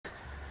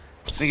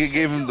Nigga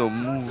gave him the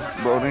move,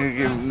 bro. Nigga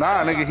gave him,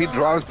 nah, nigga, he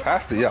drives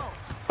past it, yeah.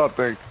 I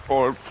think,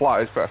 or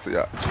flies past it,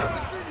 yeah.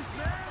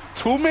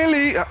 2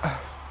 milli.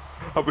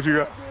 How much you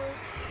got?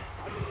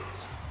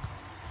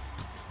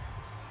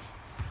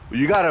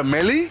 You got a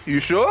milli?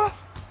 You sure?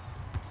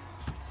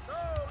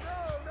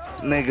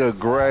 Nigga,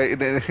 great.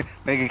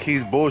 Nigga,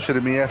 Keyz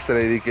bullshitted me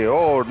yesterday.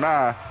 Oh,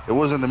 nah, it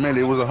wasn't a milli.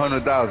 It was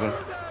 100,000.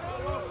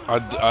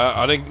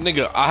 I think,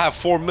 nigga, I have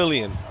 4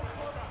 million,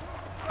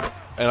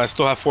 and I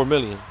still have 4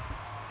 million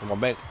in my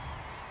bank.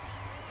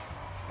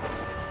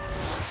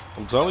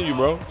 I'm telling you,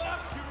 bro.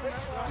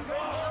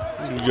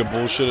 You get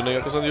bullshitted, nigga.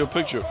 I can send you a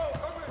picture.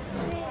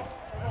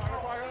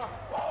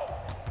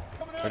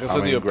 I can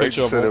send you a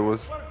picture of it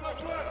was.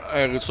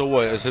 And so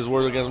what? Is his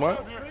word against mine?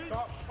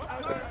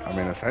 I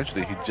mean,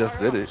 essentially, he just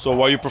did it. So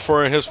why are you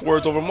preferring his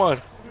words over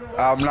mine?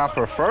 I'm not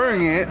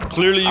preferring it.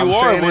 Clearly you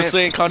are. We're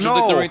saying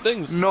contradictory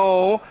things.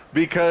 No,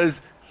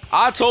 because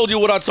I told you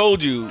what I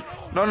told you.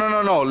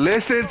 No.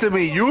 Listen to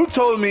me. You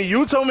told me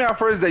at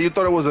first that you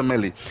thought it was a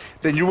milli.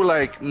 Then you were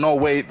like, no,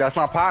 wait, that's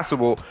not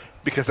possible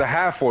because I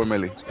have 4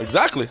 milli.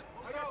 Exactly.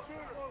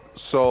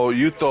 So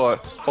you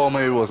thought, oh,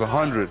 maybe it was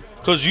 100.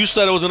 Because you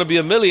said it was gonna be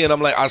a million.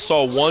 I'm like, I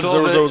saw 1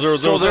 0 0 0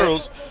 0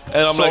 zeros, and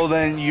I'm like, so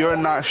then you're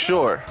not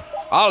sure.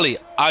 Ali,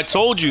 I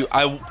told you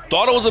I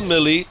thought it was a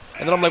milli,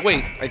 and then I'm like,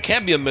 wait, it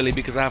can't be a milli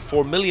because I have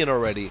 4 million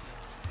already,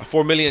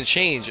 4 million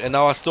change, and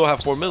now I still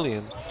have 4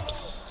 million.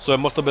 So it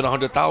must have been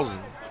 100,000.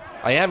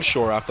 I am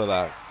sure after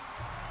that.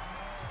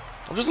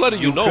 I'm just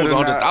letting you know it's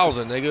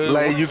 100,000, nigga.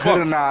 Like you could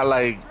have not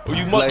like.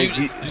 You must. Like,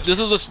 this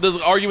is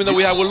the argument that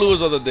we had with Lewis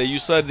the other day. You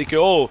said,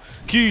 "Oh,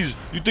 Keyz,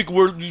 you think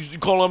you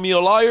calling me a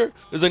liar?"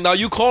 It's like now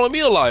you calling me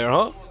a liar,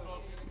 huh?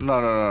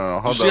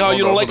 No. You see how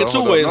you don't like it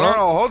two ways, huh?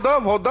 No, hold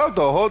up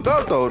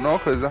though. No,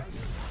 cause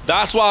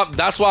that's why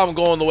I'm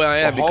going the way I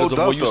am because of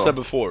what you said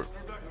before.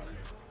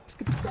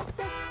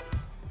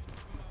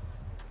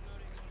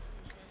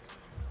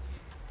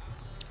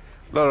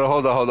 No,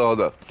 hold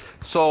up.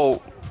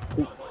 So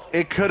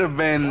it could have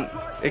been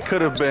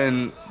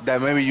that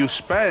maybe you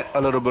spent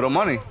a little bit of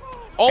money.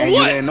 On and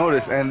what? You didn't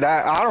notice, and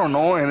that I don't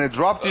know, and it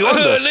dropped you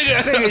under.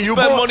 Nigga, you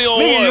spent money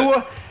on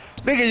what?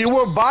 Nigga, you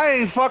were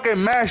buying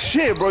fucking mass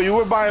shit, bro. You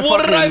were buying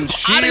fucking I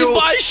didn't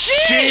buy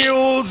shit.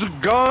 Shields,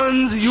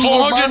 guns. You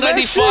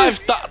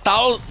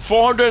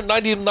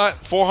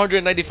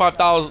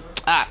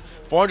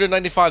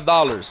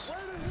 $495,000.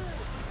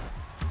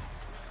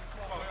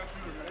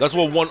 That's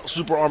what one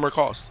super armor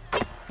costs.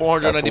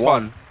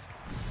 495.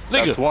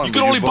 Nigga, you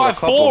can only buy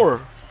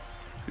 4.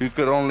 You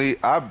could only.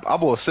 I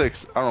bought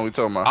 6. I don't know what you're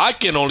talking about. I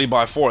can only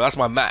buy 4. That's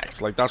my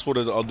max. Like that's what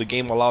the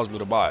game allows me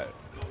to buy.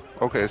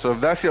 Okay, so if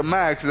that's your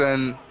max,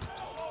 then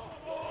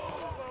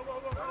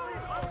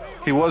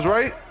he was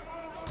right.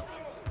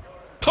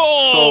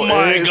 Oh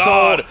my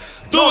God.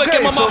 Tú es que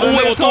mamá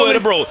huevo tú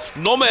eres, bro.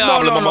 No me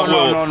hables, mamá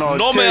huevo.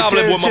 No me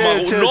hables, mamá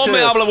huevo. No me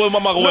hables,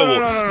 mamá huevo.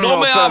 No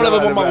me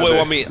hables, mamá huevo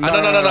a mí. No.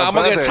 I'm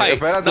gonna get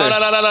tight. No.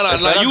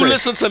 Now you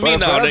listen to me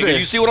now, nigga.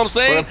 You see what I'm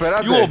saying?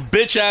 You a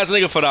bitch ass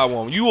nigga for that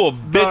one. You a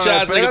bitch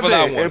ass nigga for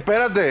that one.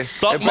 Espérate.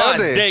 Suck my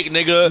dick,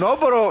 nigga. No,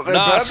 pero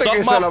espérate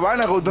que se la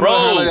vaina que tú no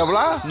dejas de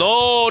hablar.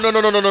 No.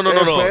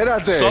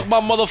 Espérate. Suck my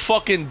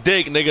motherfucking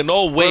dick, nigga.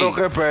 No way. No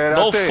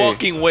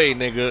fucking way,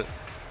 nigga.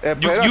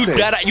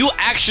 You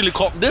actually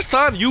called this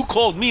time. You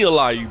called me a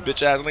liar, you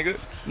bitch ass nigga.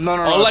 No.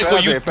 Unlike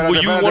what you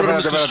wanted to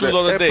misconstrue the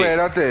other day.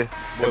 Espérate.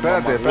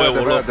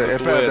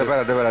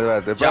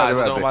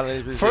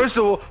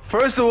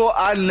 First of all,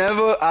 I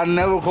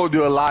never called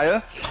you a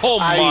liar. Oh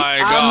my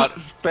God.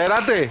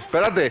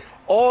 Espérate.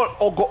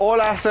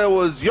 All I said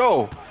was,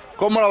 yo,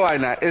 como la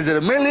vaina? Is it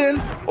a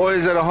million or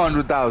is it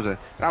 100,000?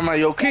 I'm like,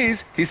 yo,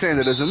 Keyz. He's saying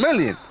that it's a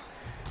million.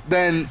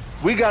 Then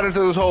we got into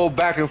this whole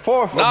back and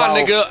forth. Nah,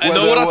 nigga. And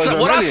then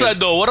what I said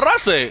though? What did I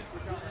say?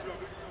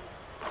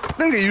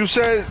 Nigga, you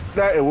said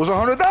that it was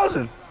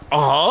 100,000.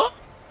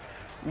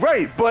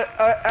 Right, but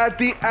at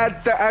the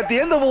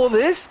end of all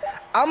this,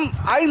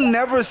 I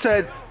never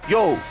said,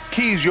 yo,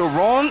 Keyz, you're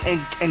wrong,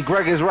 and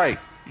Greg is right.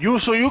 You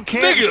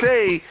can't nigga,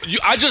 say.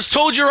 I just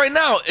told you right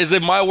now. Is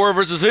it my word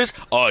versus his?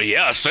 Oh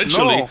yeah,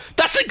 essentially. No.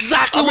 That's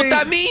exactly what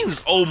that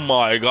means. Oh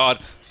my God.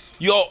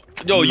 Yo,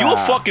 nah. You a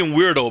fucking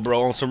weirdo,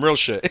 bro, on some real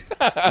shit.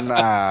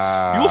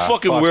 Nah. You a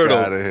fucking weirdo.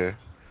 Out of here.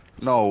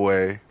 No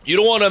way. You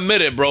don't want to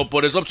admit it, bro,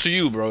 but it's up to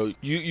you, bro.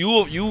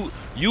 You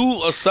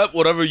accept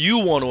whatever you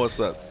want to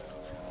accept.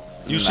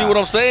 You see what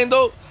I'm saying,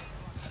 though?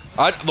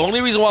 The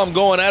only reason why I'm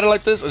going at it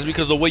like this is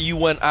because the way you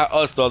went at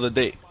us the other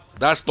day.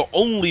 That's the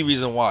only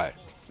reason why.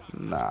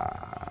 Nah.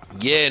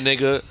 Yeah,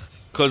 nigga.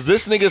 Cause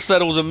this nigga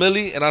said it was a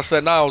milli, and I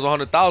said nah, it was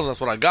 100,000. That's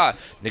what I got,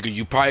 nigga.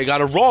 You probably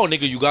got it wrong,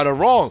 nigga. You got it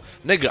wrong,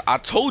 nigga. I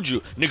told you,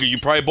 nigga. You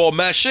probably bought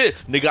mad shit,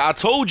 nigga. I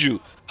told you.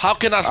 How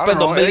can I spend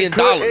 $1 million?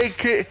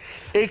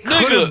 It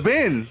could have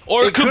been,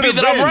 or it could be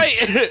that I'm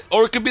right,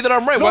 or it could be that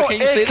I'm right. Why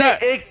can't you say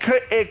that?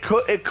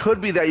 It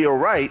could be that you're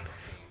right,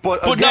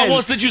 but again, not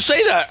once did you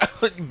say that,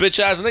 bitch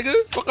ass nigga.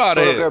 Fuck out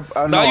of here.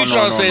 Now you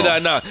trying to say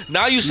that now?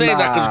 Now you saying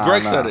that because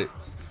Greg said it.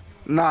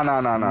 No.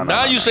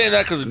 Now you saying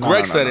that because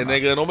Greg said it,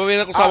 nigga. No me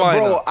viene con esa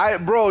vaina.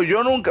 Bro,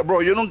 yo nunca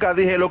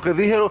dije lo que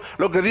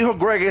dijo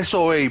Greg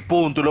eso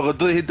punto. Lo que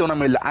tú dijiste una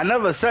mierda. I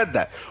never said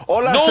that.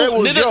 All I said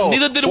was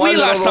neither did we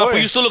last time, but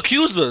you still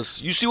accused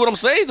us. You see what I'm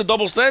saying? The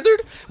double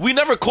standard? We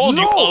never called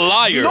you a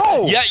liar.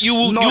 No. Yet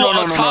you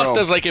talked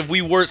as like if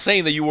we were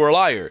saying that you were a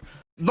liar.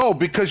 No,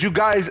 because you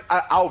guys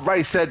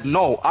outright said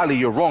no, Ali,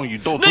 you're wrong. You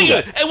don't do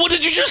that. And what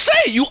did you just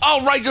say? You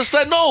outright just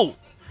said no.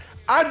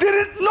 I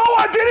didn't. No,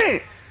 I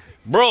didn't.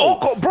 Bro,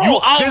 you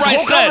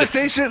outright said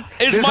is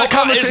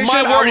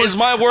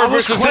my word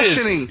versus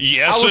his.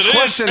 Yes, I was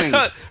questioning.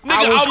 Nigga,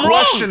 I'm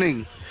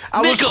questioning.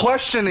 I was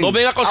questioning. No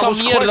me venga con esa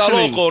mierda,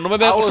 loco. No me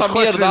venga con esa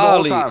mierda,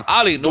 Ali.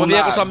 Ali, no me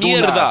venga con esa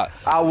mierda.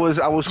 I was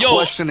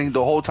questioning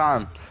the whole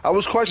time. I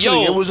was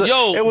questioning. It was a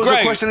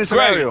questioning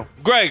scenario.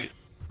 Greg,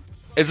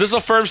 is this a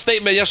firm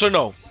statement? Yes or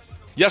no?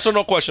 Yes or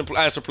no question.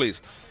 Answer,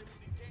 please.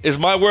 Is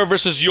my word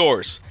versus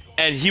yours?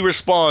 And he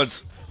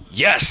responds,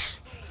 yes.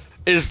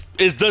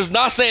 Does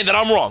not saying that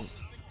I'm wrong.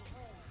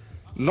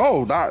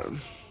 No, not.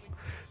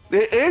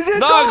 Is it?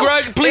 No,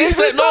 Greg, please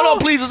say no,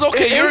 please. It's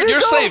okay.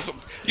 You're safe.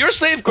 You're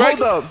safe, Greg.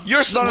 Hold up.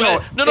 You're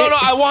no.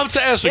 I want him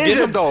to answer. Is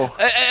it though?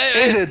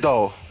 Is it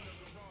though?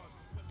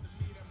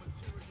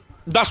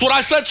 That's what I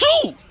said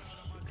too.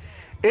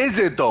 Is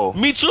it though?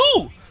 Me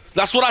too.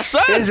 That's what I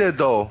said. Is it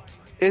though?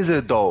 Is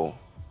it though?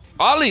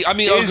 Ali,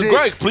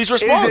 Greg, please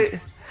respond.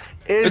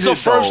 It's a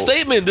firm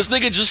statement. This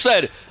nigga just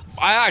said.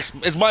 I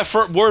asked, is my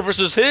word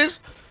versus his?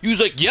 He was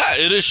like, yeah,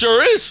 it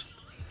sure is.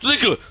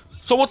 Nigga,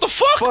 so what the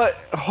fuck? But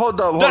hold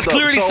up. That's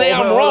clearly saying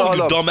I'm wrong,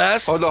 you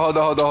dumbass. Hold up.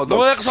 No,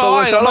 that's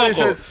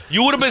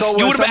you would have been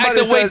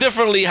acting way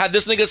differently had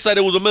this nigga said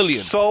it was a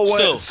million.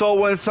 So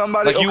when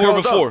somebody like you were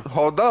before.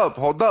 Hold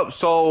up.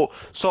 So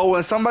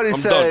when somebody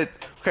said,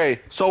 okay,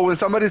 so when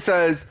somebody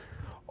says,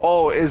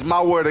 oh, is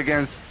my word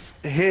against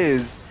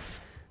his?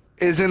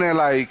 Isn't it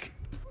like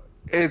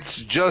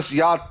it's just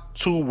y'all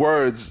two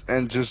words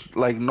and just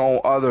like no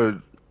other,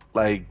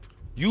 like?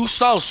 You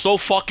sound so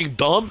fucking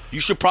dumb. You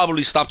should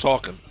probably stop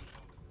talking.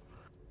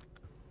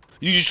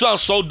 You sound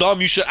so dumb.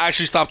 You should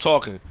actually stop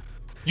talking.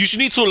 You should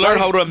need to learn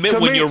how to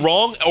admit when you're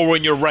wrong or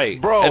when you're right,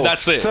 bro. And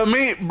that's it. To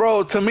me,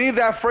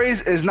 that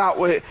phrase is not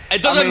what.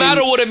 It doesn't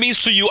matter what it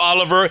means to you,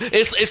 Oliver.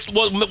 It's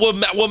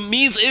what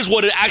means is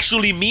what it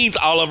actually means,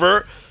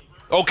 Oliver.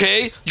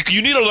 Okay?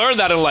 You need to learn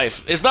that in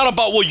life. It's not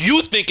about what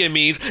you think it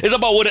means. It's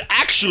about what it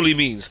actually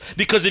means.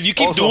 Because if you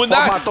keep doing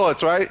that... my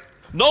thoughts, right?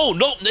 No.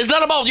 It's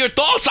not about your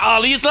thoughts,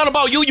 Ali. It's not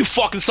about you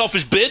fucking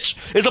selfish bitch.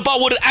 It's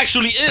about what it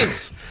actually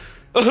is.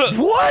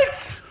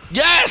 What?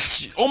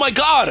 Yes! Oh my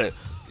God.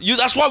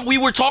 That's why we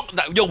were talking...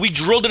 Yo, we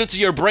drilled it into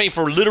your brain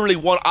for literally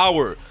 1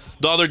 hour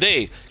the other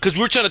day. Because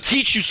we were trying to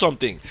teach you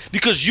something.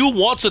 Because you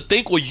want to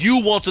think what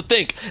you want to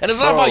think. And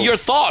it's not about your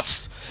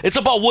thoughts. It's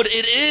about what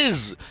it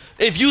is.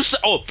 If you say,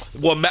 oh,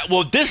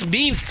 what this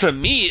means to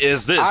me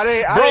is this.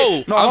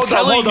 Bro, I'm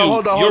telling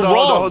you, you're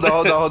wrong.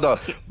 Hold on.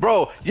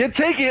 Bro, you're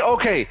taking,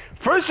 okay,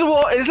 first of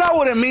all, it's not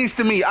what it means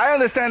to me. I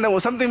understand that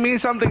when something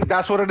means something,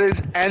 that's what it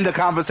is, end the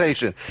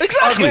conversation.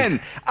 Exactly. Again,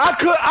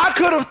 I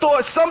could have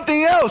thought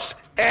something else,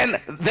 and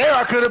there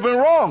I could have been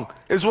wrong,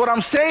 is what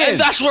I'm saying. And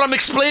that's what I'm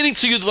explaining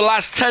to you the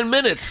last 10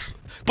 minutes.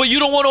 But you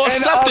don't want to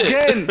accept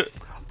it.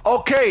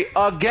 Okay,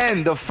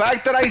 again, the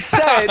fact that I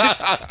said,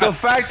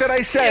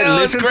 yeah,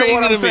 listen to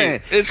what I'm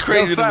saying. It's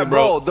crazy to me,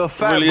 bro. The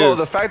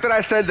fact that I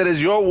said that is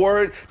your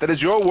word, that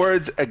is your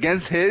words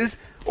against his,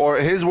 or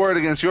his word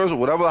against yours, or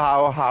whatever,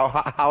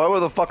 however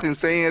the fucking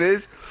saying it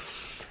is.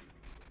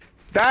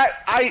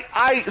 That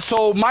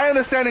so my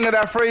understanding of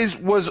that phrase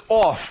was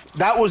off.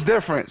 That was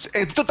different.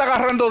 And tú estás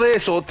agarrando de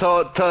eso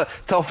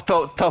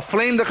to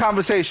flame the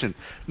conversation.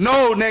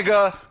 No,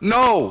 nigga,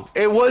 no.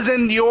 It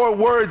wasn't your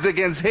words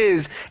against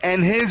his,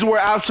 and his were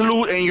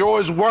absolute and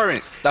yours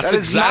weren't. That's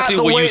exactly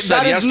what you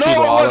said yes to, no, it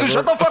wasn't.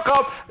 Shut the fuck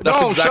up.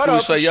 That's exactly what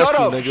you said yes to,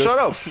 nigga. Shut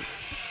up.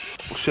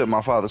 Oh, shit,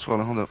 my father's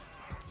calling. Hold up.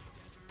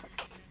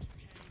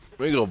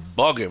 Nigga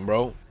bugging,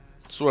 bro.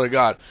 Swear to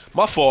God.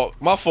 My fault,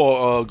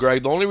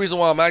 Greg. The only reason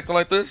why I'm acting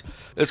like this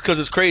is because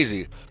it's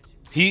crazy.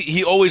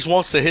 He always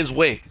wants it his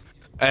way.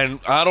 And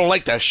I don't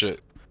like that shit.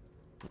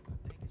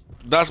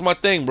 That's my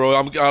thing, bro.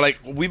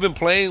 We've been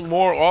playing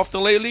more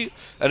often lately,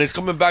 and it's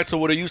coming back to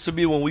what it used to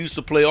be when we used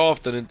to play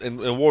often in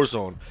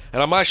Warzone.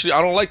 And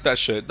I don't like that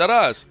shit. That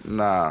ass.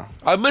 Nah.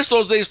 I miss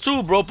those days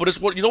too, bro. But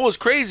it's you know what's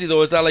crazy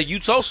though is that like you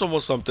tell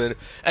someone something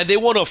and they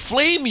want to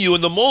flame you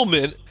in the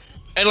moment.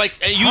 And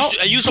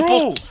you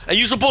supposed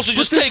to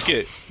just take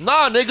it.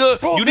 Nah, nigga,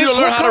 bro, you need to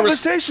learn how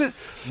to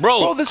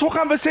Bro, this whole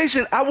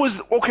conversation, I was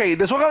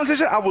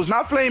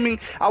not flaming.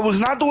 I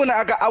was not doing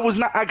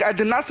I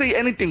did not say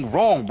anything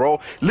wrong, bro.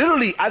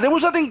 Literally, there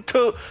was nothing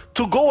to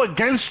go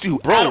against you,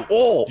 bro. At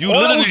all. You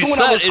literally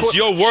said it's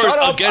your words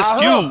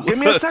against you. Give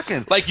me a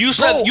second. Like you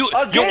said,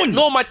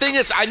 no, my thing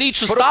is I need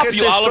to stop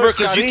you, Oliver,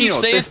 because you keep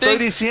saying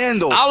things.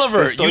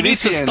 Oliver, you need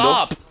to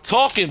stop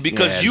talking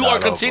because you are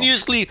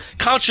continuously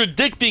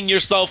contradicting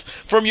yourself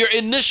from your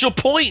initial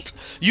point.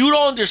 You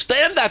don't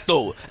understand that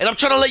though, and I'm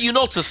trying to let you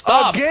know to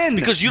stop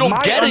because you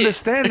don't get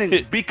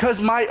it. Because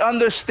my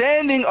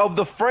understanding of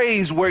the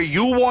phrase where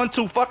you want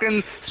to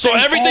fucking so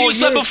everything you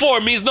said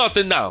before means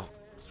nothing now.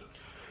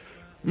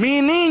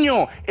 Mi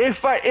niño,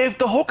 if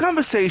the whole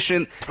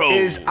conversation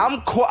is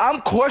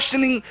I'm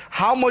questioning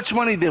how much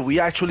money did we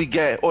actually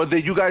get or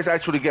did you guys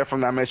actually get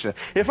from that mission.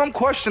 If I'm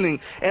questioning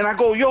and I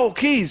go, yo,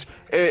 Keyz,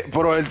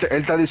 pero él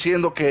está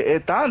diciendo que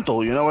es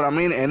tanto, you know what I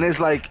mean? And it's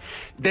like,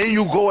 then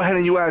you go ahead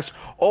and you ask,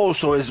 oh,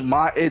 so it's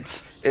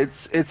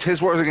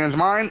his words against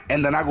mine,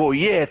 and then I go,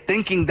 yeah,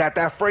 thinking that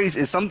phrase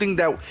is something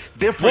that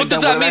different. What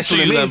does that mean to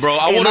you, then, bro?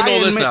 I want to know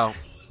this now.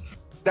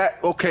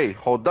 Okay,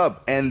 hold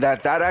up, and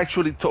that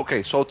actually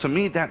okay. So to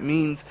me, that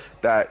means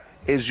that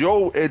it's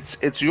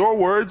your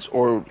words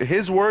or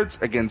his words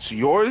against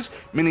yours,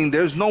 meaning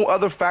there's no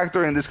other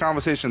factor in this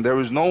conversation. There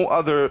is no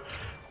other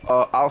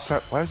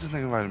outside. Why is this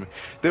nigga inviting me?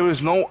 There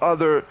is no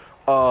other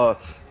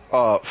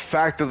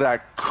factor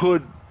that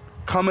could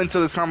come into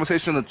this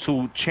conversation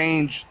to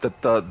change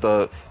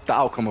the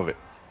outcome of it.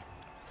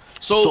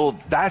 So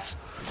that's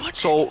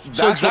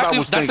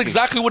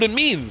exactly what it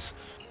means.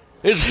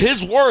 Is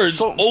his words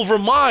over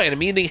mine,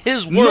 meaning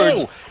his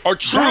words are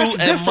true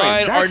and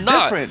mine are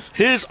not.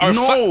 His are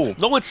no,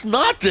 it's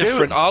not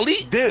different,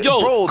 Ali.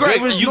 Yo, Greg,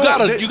 you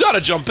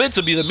gotta jump in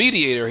to be the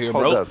mediator here,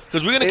 bro,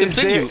 because we're gonna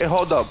continue.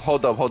 Hold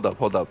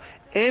up.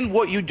 In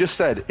what you just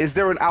said, is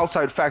there an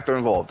outside factor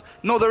involved?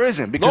 No, there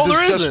isn't. Because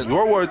it's just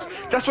your words.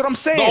 That's what I'm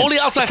saying. The only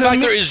outside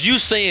factor is you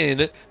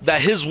saying that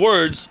his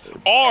words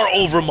are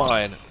over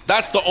mine.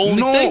 That's the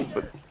only thing.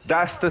 No,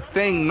 that's the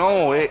thing.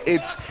 No,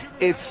 it's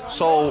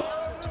so.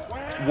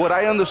 What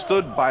I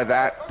understood by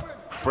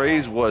that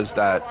phrase was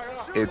that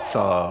it's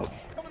a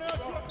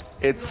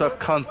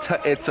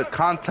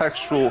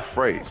contextual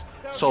phrase.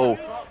 So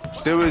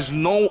there is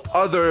no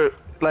other,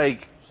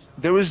 like,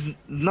 there is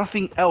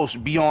nothing else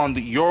beyond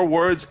your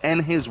words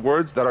and his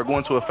words that are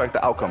going to affect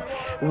the outcome.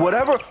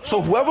 So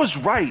whoever's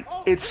right,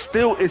 it's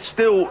still up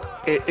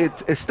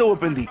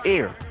in the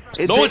air.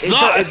 No, it's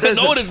not.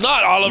 No, it is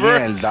not, Oliver.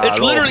 It's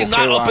literally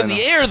not up in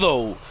the air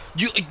though.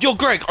 Yo,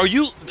 Greg,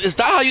 is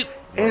that how you?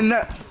 In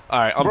that. All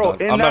right, I'm done.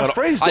 I'm not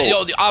gonna.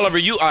 Yo, Oliver,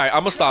 all right,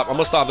 I'm gonna stop. I'm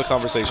gonna stop the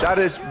conversation. That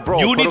is, bro.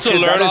 You need to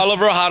learn,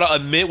 Oliver, how to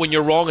admit when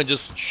you're wrong and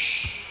just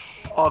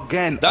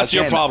Again. That's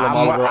your problem,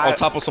 Oliver. On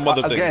top of some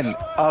other things.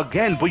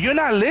 Again, but you're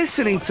not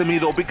listening to me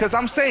though, because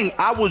I'm saying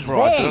I was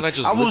wrong.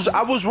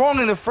 I was wrong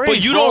in the phrase.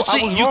 But you don't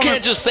see. You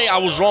can't just say I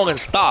was wrong and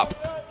stop.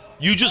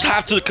 You just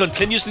have to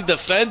continuously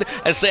defend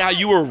and say how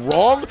you were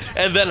wrong,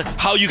 and then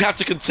how you have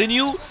to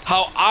continue.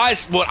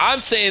 What I'm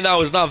saying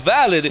now is not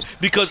valid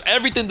because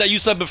everything that you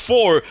said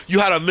before, you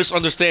had a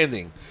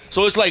misunderstanding.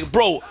 So it's like,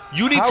 bro,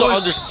 you need to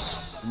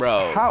understand,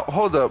 bro.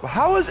 Hold up.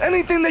 How is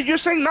anything that you're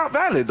saying not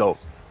valid though?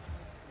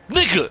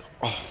 Nigga.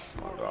 Oh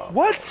my God.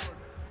 What?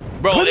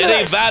 Bro, it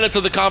ain't valid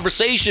to the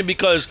conversation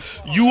because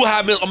you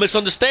have a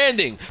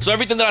misunderstanding. So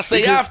everything that I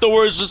say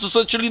afterwards is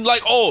essentially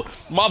like, oh,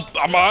 my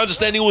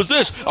understanding was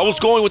this. I was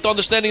going with the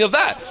understanding of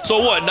that. So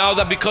what? Now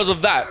that because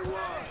of that,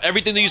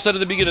 everything that you said at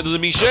the beginning doesn't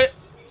mean shit?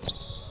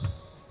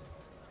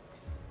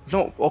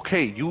 No,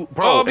 okay,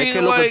 bro, es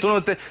que lo que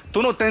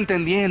tú no estás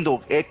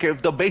entendiendo es que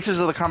the basis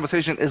of the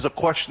conversation is a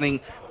questioning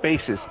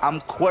basis.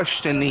 I'm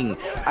questioning.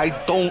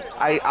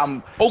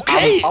 I'm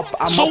okay.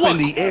 I'm up in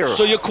the air.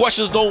 So your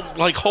questions don't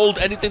like hold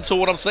anything to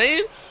what I'm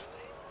saying?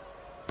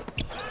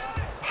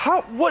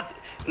 How? What?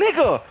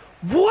 Nigga,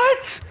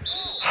 what?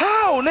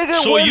 How, nigga?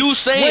 So you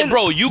saying,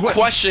 bro, you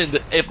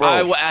questioned if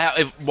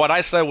what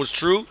I said was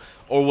true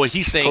or what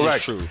he's saying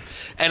is true.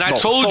 And I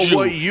told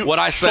you what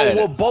I said.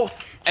 So we're both.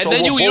 And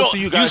then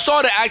you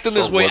started acting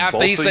this way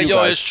after he said,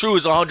 "Yo, it's true,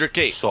 it's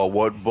 100K." So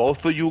what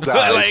both of you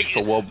guys? Like,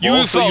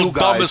 you felt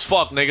dumb as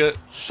fuck, nigga.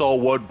 So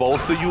what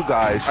both of you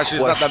guys?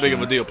 Actually, it's not that big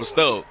of a deal, but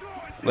still,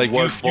 like you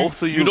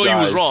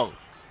was wrong.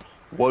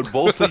 What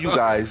both of you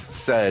guys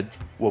said?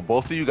 What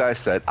both of you guys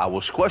said? I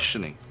was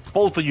questioning.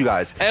 Both of you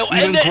guys. But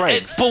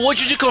what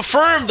did you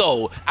confirm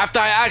though? After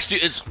I asked you,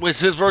 it's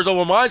his words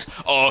over mine.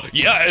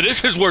 Yeah, it is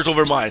his words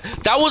over mine.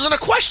 That wasn't a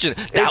question.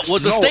 That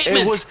was a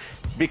statement. It was,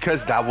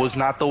 because that was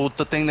not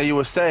the thing that you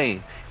were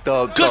saying.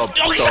 The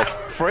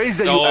phrase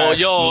that you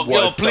asked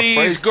was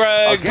please,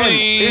 Greg,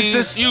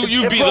 please.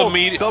 You be the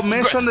media. The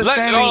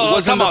misunderstanding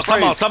was in the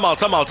phrase. Time out.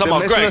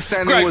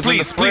 Greg,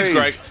 please,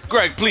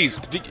 Greg, please.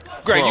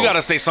 Greg, you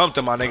gotta say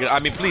something, my nigga. I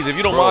mean, please, if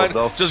you don't mind,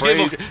 just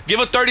give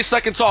a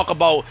 30-second talk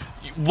about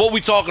what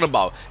we talking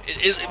about,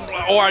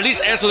 or at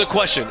least answer the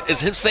question. Is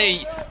him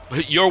saying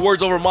your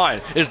words over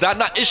mine? Is that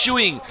not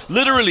issuing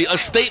literally a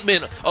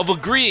statement of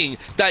agreeing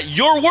that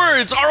your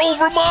words are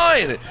over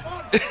mine?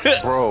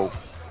 Bro,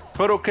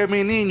 pero que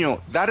mi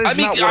niño, that is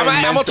not what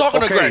I'm not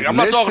talking to Greg. I'm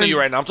not talking to you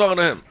right now. I'm talking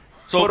to him.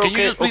 So can you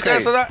just please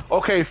answer that?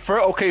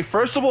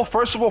 First of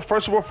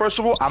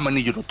all, I'm gonna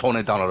need you to tone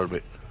it down a little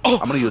bit. I'm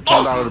gonna need you to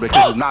tone down a little bit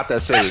because it's not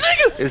that serious.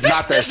 It's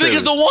not that serious. This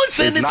nigga's the one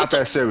saying it's not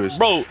that serious,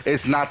 bro.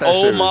 It's not that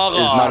serious. Oh my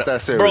god, it's not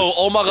that serious, bro.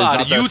 Oh my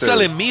god, you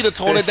telling me to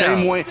tone it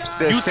down?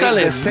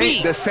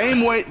 The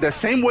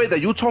same way that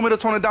you told me to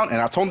tone it down,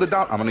 and I toned it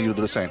down. I'm gonna need you to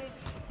do the same,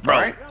 bro.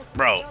 All right?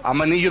 Bro, I'm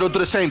gonna need you to do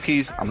the same,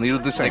 Keyz. I'm gonna need you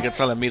to do the same. Nigga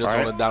telling me to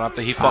tone it down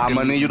after he fucking. I'm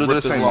gonna need you to do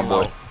the same, my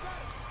boy.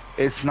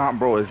 It's not,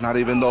 bro. It's not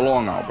even the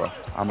long out, bro.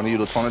 I'm gonna need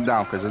you to tone it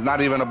down because it's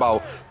not even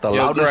about the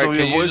loudness of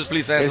your voice.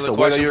 It's the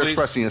way that you're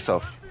expressing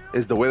yourself.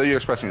 It's the way that you're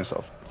expressing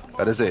yourself.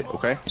 That is it,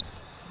 okay?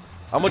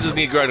 I'm gonna just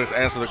need Greg to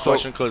answer the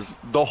question because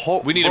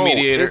we need a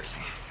mediator.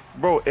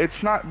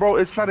 It's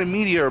not a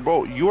mediator,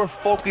 bro. You're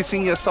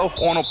focusing yourself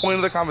on a point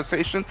of the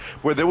conversation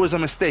where there was a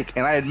mistake,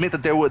 and I admit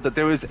that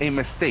there is a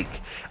mistake.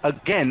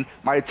 Again,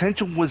 my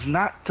intention was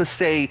not to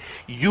say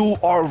you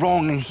are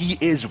wrong and he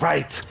is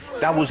right.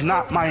 That was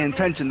not my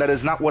intention. That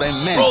is not what I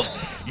meant. Bro.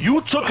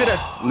 You took it as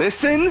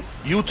listen.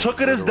 You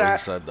took it as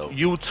that.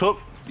 You took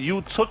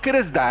it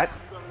as that.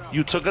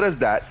 You took it as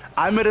that.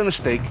 I made a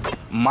mistake.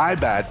 My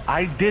bad.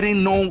 I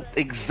didn't know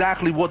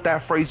exactly what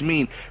that phrase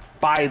mean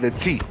by the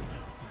T.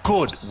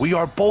 Good. We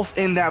are both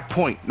in that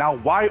point. Now,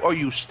 why are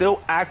you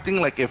still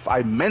acting like if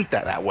I meant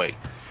that way?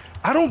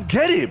 I don't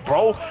get it,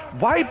 bro.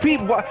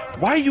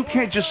 Why you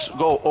can't just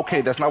go,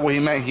 okay, that's not what he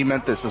meant. He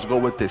meant this. Let's go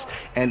with this.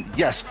 And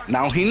yes,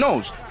 now he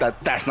knows that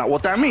that's not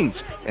what that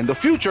means. In the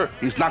future,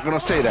 he's not going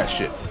to say that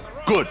shit.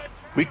 Good.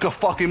 We could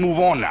fucking move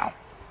on now.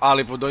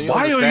 Ali, but don't you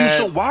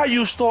understand? Why are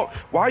you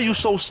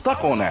so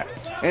stuck on that?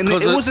 And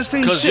it was the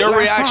same shit because your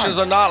reactions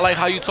are not like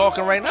how you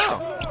talking right now.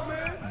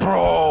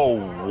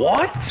 Bro,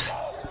 what?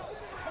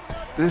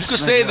 You could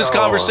stay in this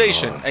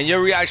conversation, and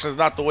your reaction is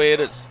not the way it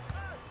is.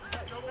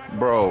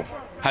 Bro.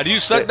 Had you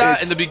said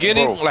that in the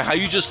beginning, like how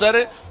you just said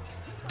it,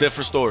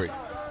 different story.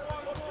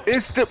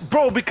 It's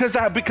because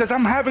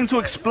I'm having to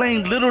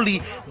explain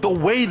literally the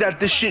way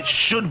that this shit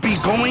should be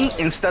going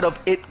instead of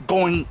it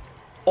going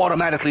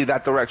automatically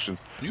that direction.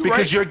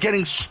 Because you're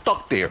getting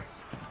stuck there.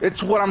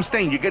 It's what I'm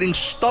saying. You're getting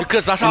stuck.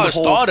 Because that's how it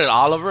started,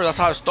 Oliver. That's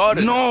how it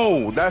started.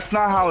 No, that's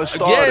not how it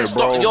started,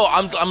 bro. Yo,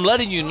 I'm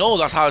letting you know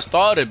that's how it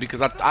started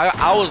because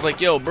I was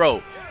like, yo,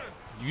 bro,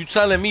 you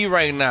telling me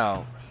right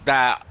now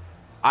that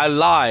I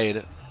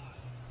lied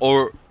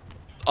or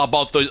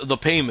about the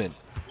payment,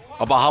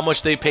 about how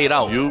much they paid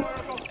out. You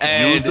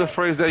use the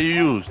phrase that you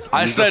used.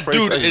 I said,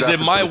 dude, is it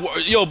my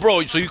word? Yo,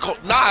 bro, so you call...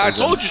 Nah, I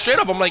told you straight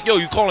up. I'm like, yo,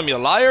 you calling me a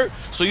liar?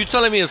 So you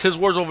telling me it's his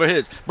words over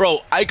his? Bro,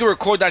 I could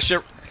record that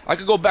shit. I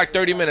could go back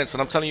 30 minutes,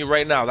 and I'm telling you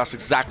right now, that's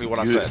exactly what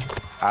I said.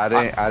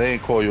 I didn't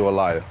call you a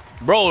liar.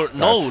 Bro,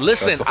 no,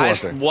 listen.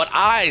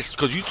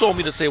 Because you told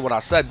me to say what I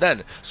said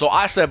then. So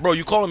I said, bro,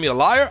 you calling me a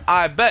liar?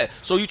 I bet.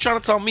 So you trying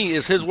to tell me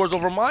is his words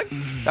over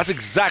mine? That's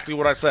exactly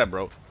what I said,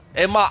 bro.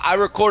 And I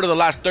recorded the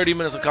last 30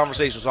 minutes of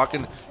conversation, so I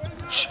can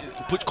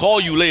call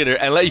you later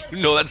and let you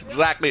know that's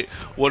exactly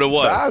what it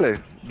was.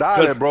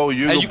 Dale, bro.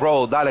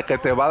 Dale, que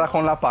te va a dar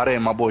con la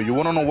pared, my boy. You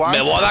wanna know why? Me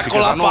voy a dar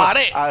con la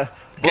pared.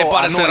 ¿Qué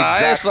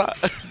parecerá esa?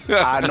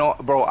 I know,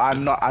 bro. I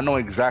know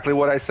exactly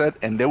what I said,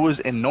 and there was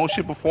in no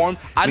shape or form.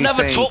 I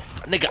never told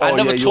you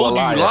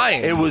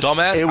lying. It was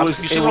dumbass. It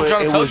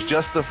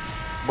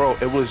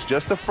was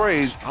just a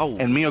phrase,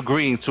 and me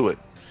agreeing to it.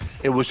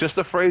 It was just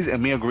a phrase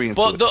and me agreeing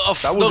to it.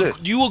 That was it.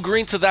 You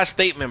agreeing to that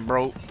statement,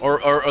 bro,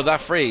 or that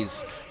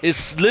phrase,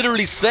 is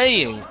literally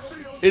saying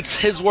it's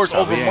his words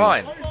over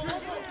mine.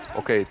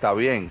 Okay, está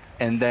bien.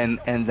 And then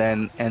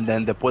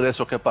después de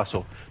eso, ¿qué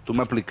pasó? Tú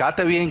me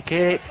explicaste bien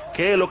qué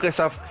es lo que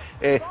esa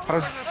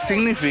frase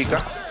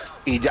significa,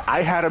 y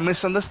I had a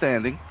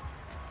misunderstanding.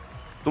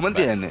 ¿Tú me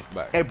entiendes?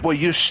 But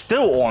you're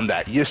still on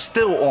that. You're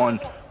still on.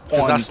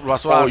 That's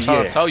what I was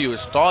trying to tell you. It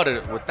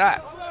started with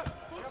that.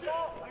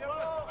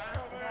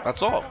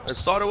 That's all. It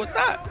started with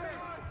that.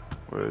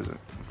 Where is it?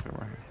 Let's go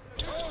right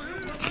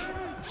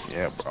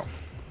here. Yeah, bro.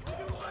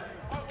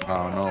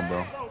 I don't know,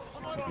 bro.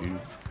 You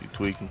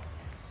tweaking.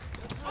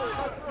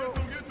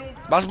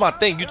 That's my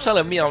thing. You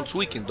telling me I'm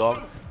tweaking,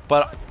 dog.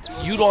 But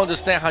you don't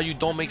understand how you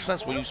don't make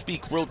sense when you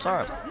speak real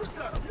time.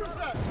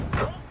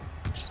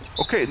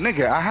 Okay,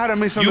 nigga, I had a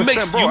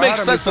misunderstanding. You make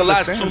sense the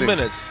last 2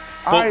 minutes.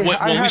 But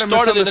when we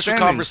started the initial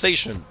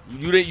conversation,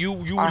 you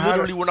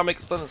literally were not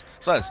making sense.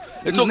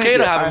 It's okay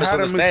to have a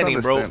misunderstanding,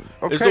 bro.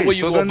 Okay, it's the way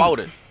you go about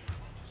it.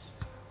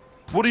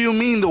 What do you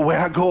mean the way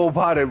I go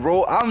about it,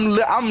 bro?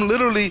 I'm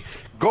literally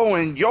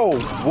going, yo,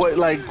 what,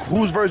 like,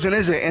 whose version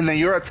is it? And then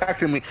you're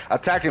attacking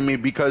me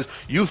because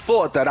you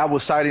thought that I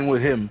was siding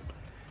with him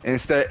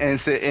instead and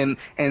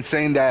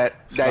saying that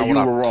you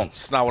were wrong.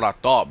 It's not what I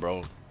thought,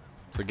 bro.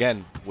 It's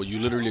again what you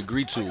literally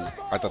agreed to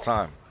at the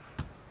time.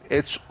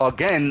 It's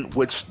again,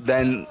 which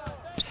then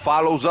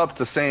follows up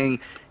to saying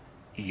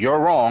you're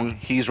wrong,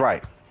 he's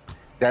right.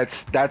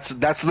 That's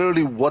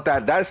literally what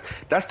that's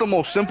the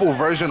most simple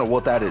version of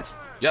what that is.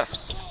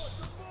 Yes.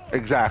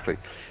 Exactly.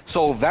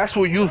 So that's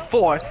what you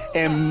thought,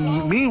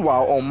 and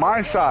meanwhile, on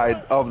my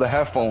side of the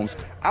headphones,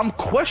 I'm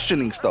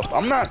questioning stuff.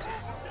 I'm not.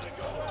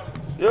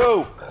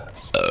 Yo.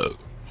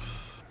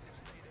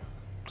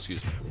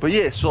 Excuse me. But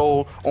yeah,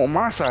 so on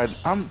my side,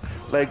 I'm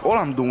like, all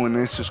I'm doing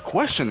is just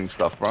questioning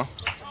stuff, bro.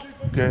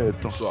 ¿Qué es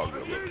esto? Sorry,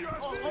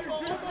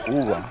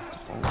 Uva.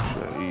 Oh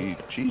shit. Y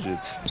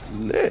Cheez-Its.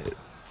 Lit.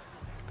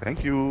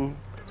 Thank you.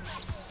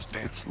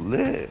 It's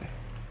lit.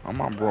 My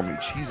mom brought me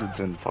Cheez-Its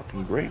and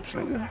fucking grapes,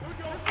 nigga.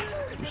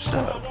 What's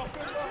up?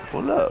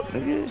 Pull up,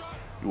 nigga.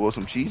 You want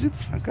some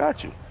Cheez-Its? I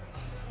got you.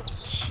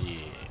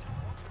 Shit.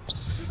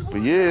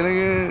 But yeah,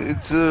 nigga,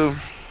 it's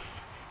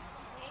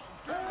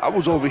I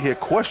was over here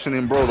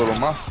questioning, bro, de lo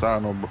más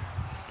sano, bro.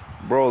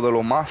 Bro, de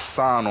lo más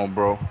sano,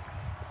 bro.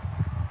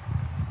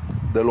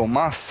 De lo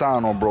más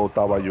sano, bro,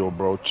 estaba yo,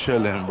 bro.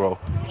 Chilling, bro.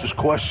 Just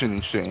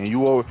questioning shit.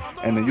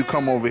 And then you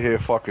come over here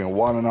fucking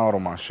wilding out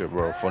on my shit,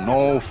 bro. For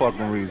no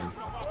fucking reason.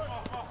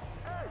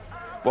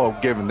 Well,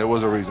 given there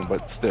was a reason,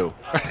 but still.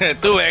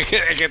 Tú ves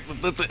que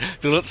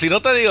tú, si no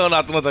te digo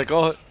nada, tú no te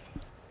coges.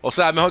 O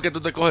sea, mejor que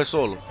tú te coges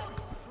solo.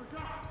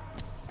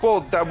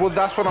 Well,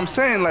 that's what I'm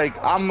saying. Like,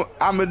 I'm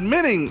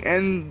admitting,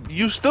 and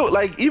you still,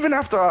 like, even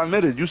after I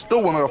admitted, you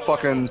still want to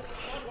fucking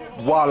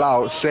wild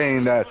out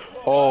saying that,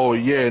 oh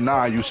yeah,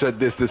 nah, you said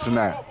this, and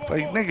that.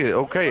 Like, nigga,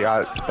 okay,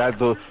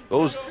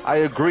 I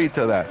agree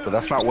to that, but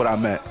that's not what I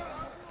meant.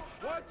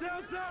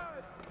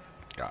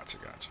 Gotcha.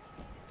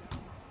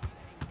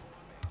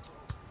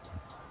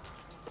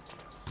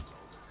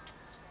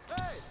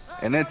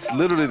 And it's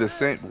literally the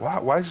same.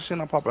 Why is this shit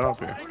not popping up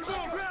here?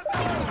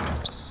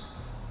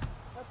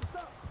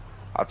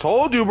 I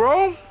told you,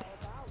 bro.